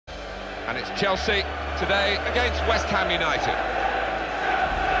And it's Chelsea today against West Ham United.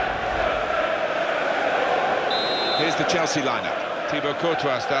 Here's the Chelsea lineup. Thibaut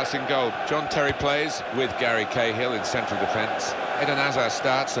Courtois starts in goal. John Terry plays with Gary Cahill in central defence. Eden Hazard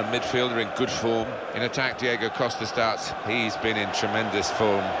starts, a midfielder in good form. In attack, Diego Costa starts. He's been in tremendous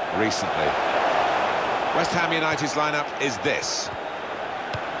form recently. West Ham United's lineup is this.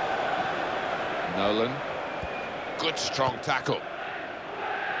 Nolan. Good strong tackle.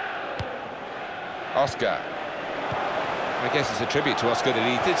 Oscar. I guess it's a tribute to Oscar that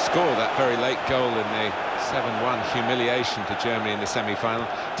he did score that very late goal in the 7-1 humiliation to Germany in the semi-final.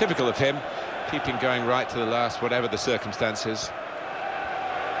 Typical of him, keeping going right to the last, whatever the circumstances.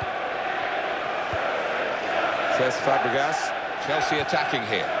 Says Fabregas. Chelsea attacking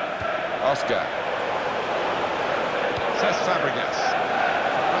here. Oscar. Says Fabregas.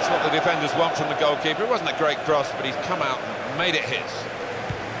 That's what the defenders want from the goalkeeper. It wasn't a great cross, but he's come out and made it his.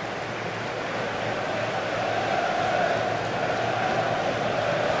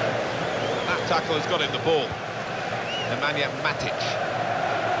 Tackle has got him the ball. Nemanja Matic.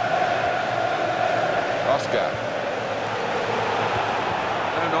 Oscar.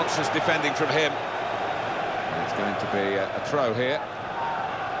 No nonsense defending from him. It's going to be a throw here.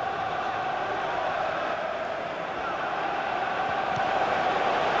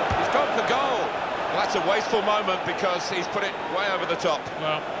 He's gone for goal. Well, that's a wasteful moment because he's put it way over the top.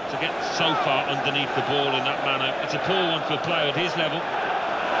 Well, to get so far underneath the ball in that manner, it's a poor one for a player at his level.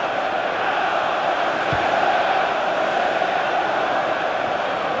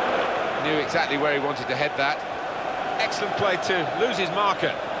 Knew exactly where he wanted to head that. Excellent play to lose his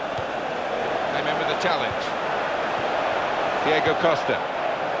marker. Came in with a challenge. Diego Costa.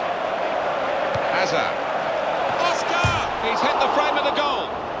 Hazard. Oscar! He's hit the frame of the goal.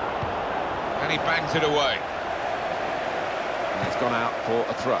 And he bangs it away. And he's gone out for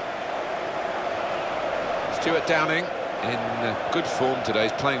a throw. Stuart Downing in good form today.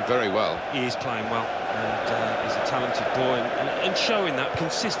 He's playing very well. He is playing well, and he's a talented boy, and showing that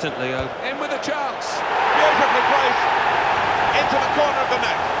consistently. In with a chance. Beautifully placed into the corner of the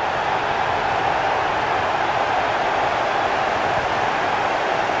net.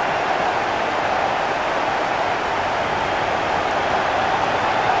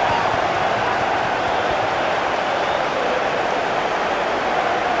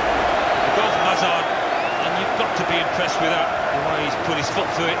 The goal from Hazard, and you've got to be impressed with that. The way he's put his foot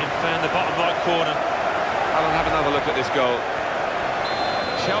through it and found the bottom right corner. Alan, have another look at this goal.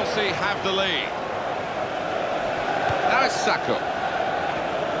 Chelsea have the lead. Now it's Saka.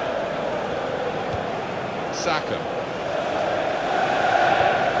 Saka.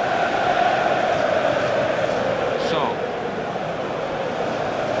 Son.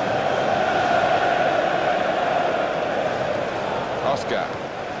 Oscar.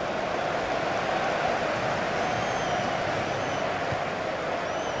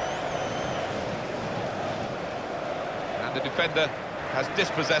 And the defender has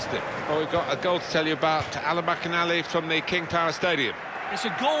dispossessed it. Well, we've got a goal to tell you about Alan McInally from the King Power Stadium. It's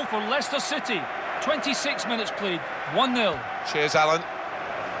a goal for Leicester City. 26 minutes played, 1-0. Cheers, Alan.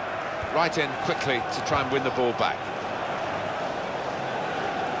 Right in quickly to try and win the ball back.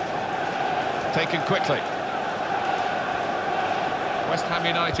 Taken quickly. West Ham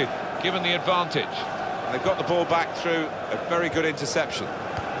United given the advantage. And they've got the ball back through a very good interception.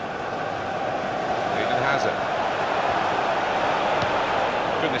 Eden Hazard.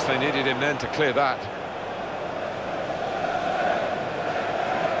 Goodness, they needed him then to clear that.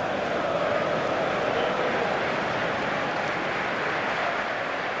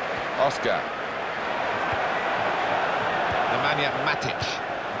 Oscar. Nemanja Matic.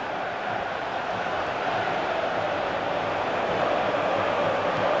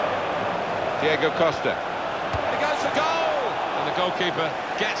 Diego Costa. He goes for goal! And the goalkeeper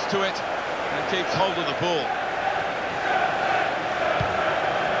gets to it and keeps hold of the ball.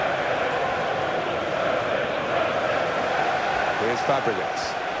 Here's Fabregas.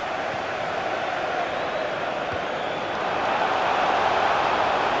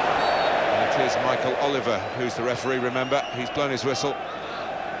 And it is Michael Oliver who's the referee, remember. He's blown his whistle.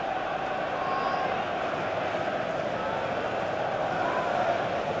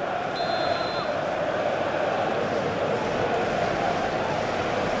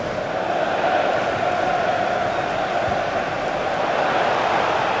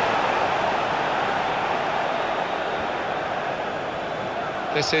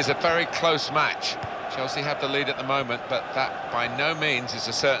 This is a very close match. Chelsea have the lead at the moment, but that by no means is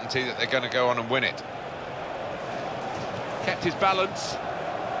a certainty that they're going to go on and win it. Kept his balance.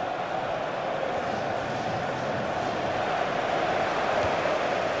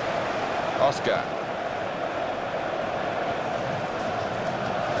 Oscar.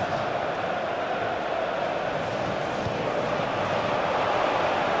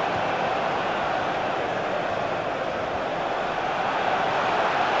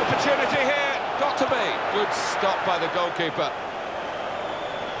 Opportunity here, got to be. Good stop by the goalkeeper.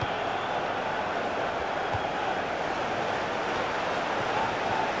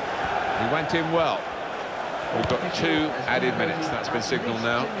 He went in well. We've got 2 added minutes, that's been signalled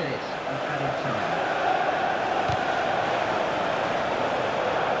now.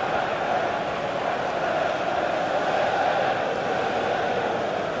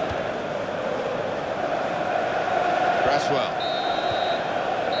 Cresswell.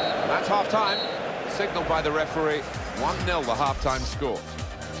 And that's half-time, signalled by the referee. 1-0 the half-time score.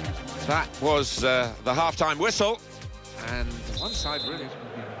 That was the half-time whistle, and one side really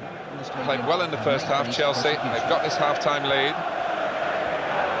played well in the first half, Chelsea. They've got this half-time lead.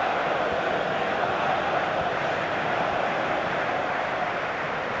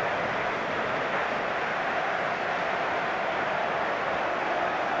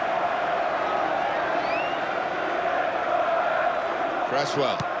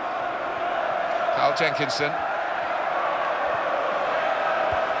 Cresswell. Carl Jenkinson.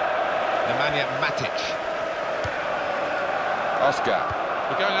 Nemanja Matic. Oscar.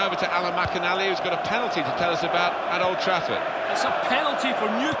 We're going over to Alan McInally, who's got a penalty to tell us about at Old Trafford. It's a penalty for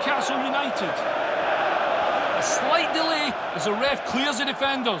Newcastle United. A slight delay as the ref clears the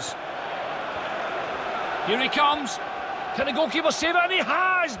defenders. Here he comes. Can the goalkeeper save it? And he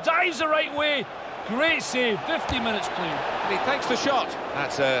has! Dives the right way. Great save. 50 minutes played. And he takes the shot.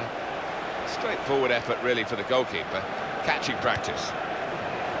 That's a straightforward effort, really, for the goalkeeper. Catching practice.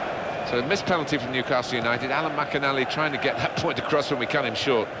 So a missed penalty from Newcastle United. Alan McInally trying to get that point across when we cut him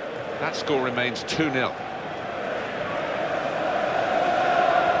short. That score remains 2-0.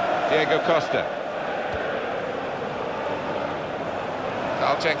 Diego Costa.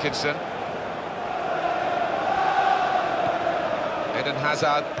 Carl Jenkinson. Eden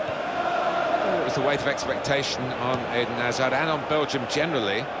Hazard. Oh, it was the weight of expectation on Eden Hazard and on Belgium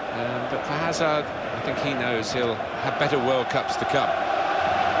generally. But for Hazard, I think he knows he'll have better World Cups to come.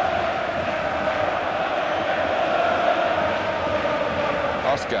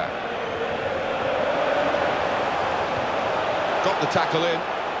 Oscar. Got the tackle in.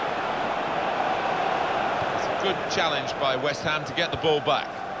 It's a good challenge by West Ham to get the ball back.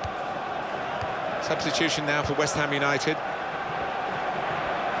 Substitution now for West Ham United.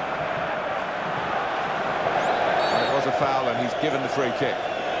 And it was a foul and he's given the free kick.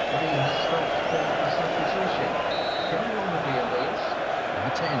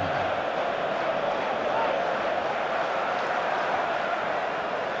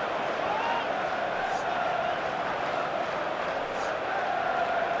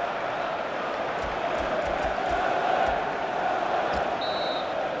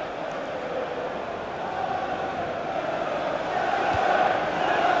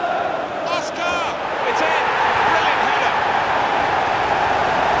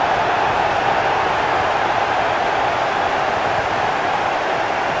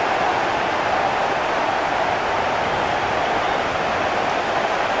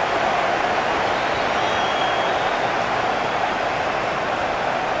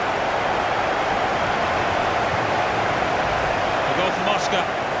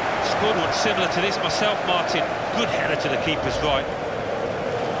 Scored one similar to this myself, Martin. Good header to the keeper's right.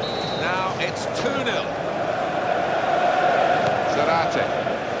 Now it's 2-0. Zarate.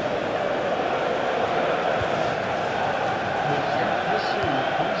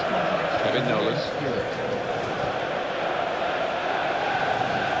 Kevin Nolan.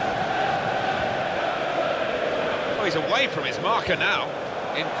 Oh, he's away from his marker now.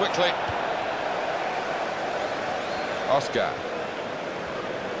 In quickly. Oscar.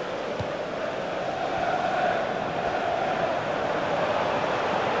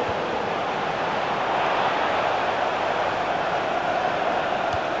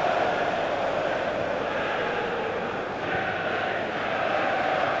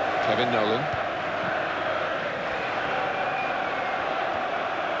 Kevin Nolan.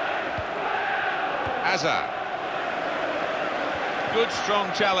 Hazard. Good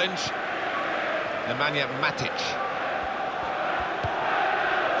strong challenge. Nemanja Matic.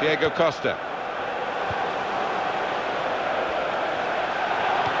 Diego Costa.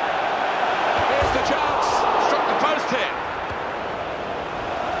 Here's the chance. Struck the post here.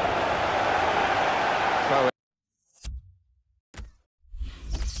 Throw it.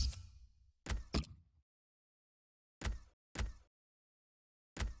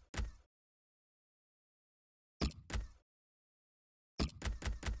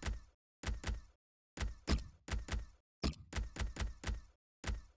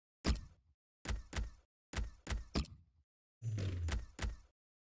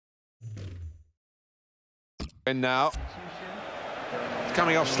 win now. It's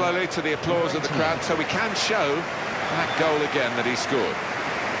coming off slowly to the applause of the crowd, so we can show that goal again that he scored.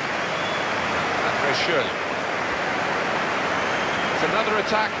 Andre Schürrle. It's another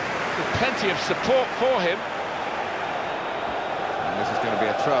attack with plenty of support for him. And this is going to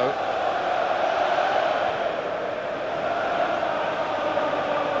be a throw.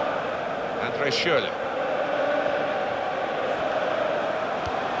 Andre Schürrle.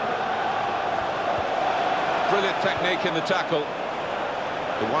 Brilliant technique in the tackle.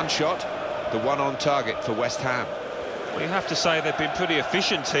 The one shot, the one on target for West Ham. Well, you have to say they've been pretty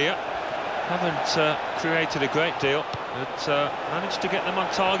efficient here. Haven't created a great deal, but managed to get them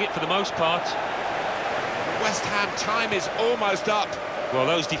on target for the most part. West Ham time is almost up. Well,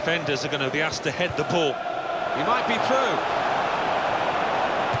 those defenders are going to be asked to head the ball. He might be through.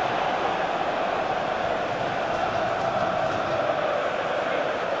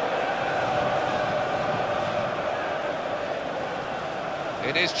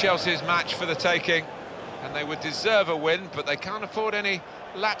 It is Chelsea's match for the taking, and they would deserve a win, but they can't afford any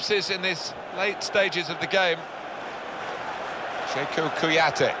lapses in these late stages of the game. Sheku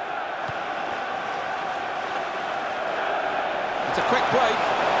Kouyaté. It's a quick break.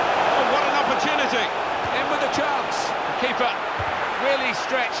 Oh, what an opportunity! In with a chance. The keeper really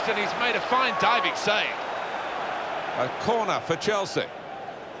stretched, and he's made a fine diving save. A corner for Chelsea.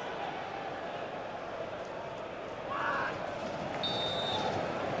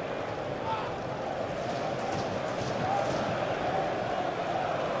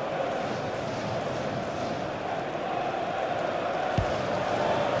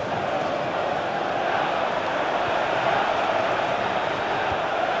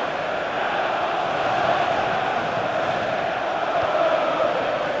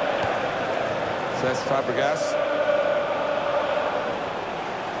 Says Fabregas.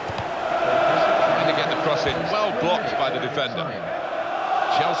 Trying to get the cross in, well blocked by the defender.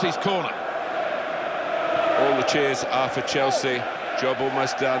 Chelsea's corner. All the cheers are for Chelsea. Job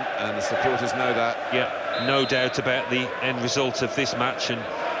almost done, and the supporters know that. Yeah, no doubt about the end result of this match, and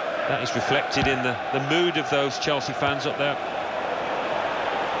that is reflected in the mood of those Chelsea fans up there.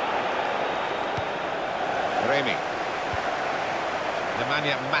 Remy.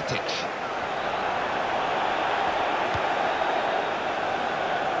 Nemanja Matic.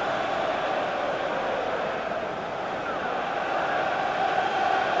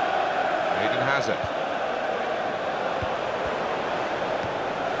 Hazard.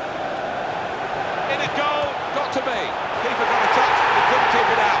 In a goal, got to be. Keeper got a touch, he couldn't keep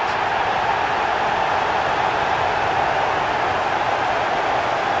it out.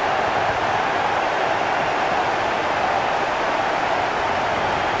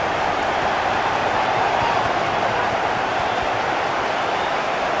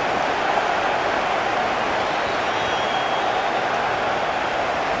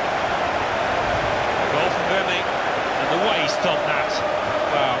 On that.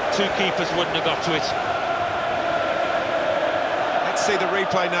 Wow, two keepers wouldn't have got to it. Let's see the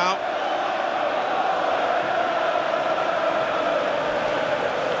replay now.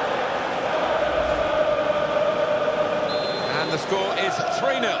 And the score is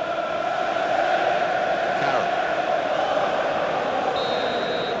 3-0. Carroll.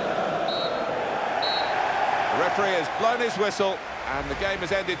 The referee has blown his whistle and the game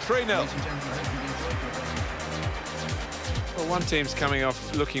has ended 3-0. Well, one team's coming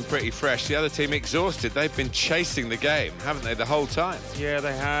off looking pretty fresh, the other team exhausted. They've been chasing the game, haven't they, the whole time? Yeah,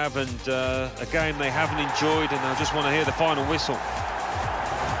 they have, and a game they haven't enjoyed, and they'll just want to hear the final whistle.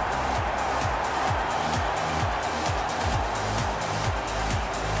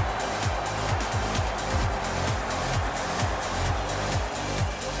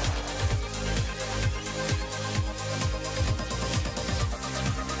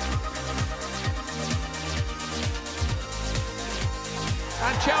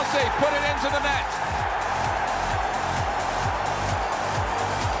 And Chelsea put it into the net.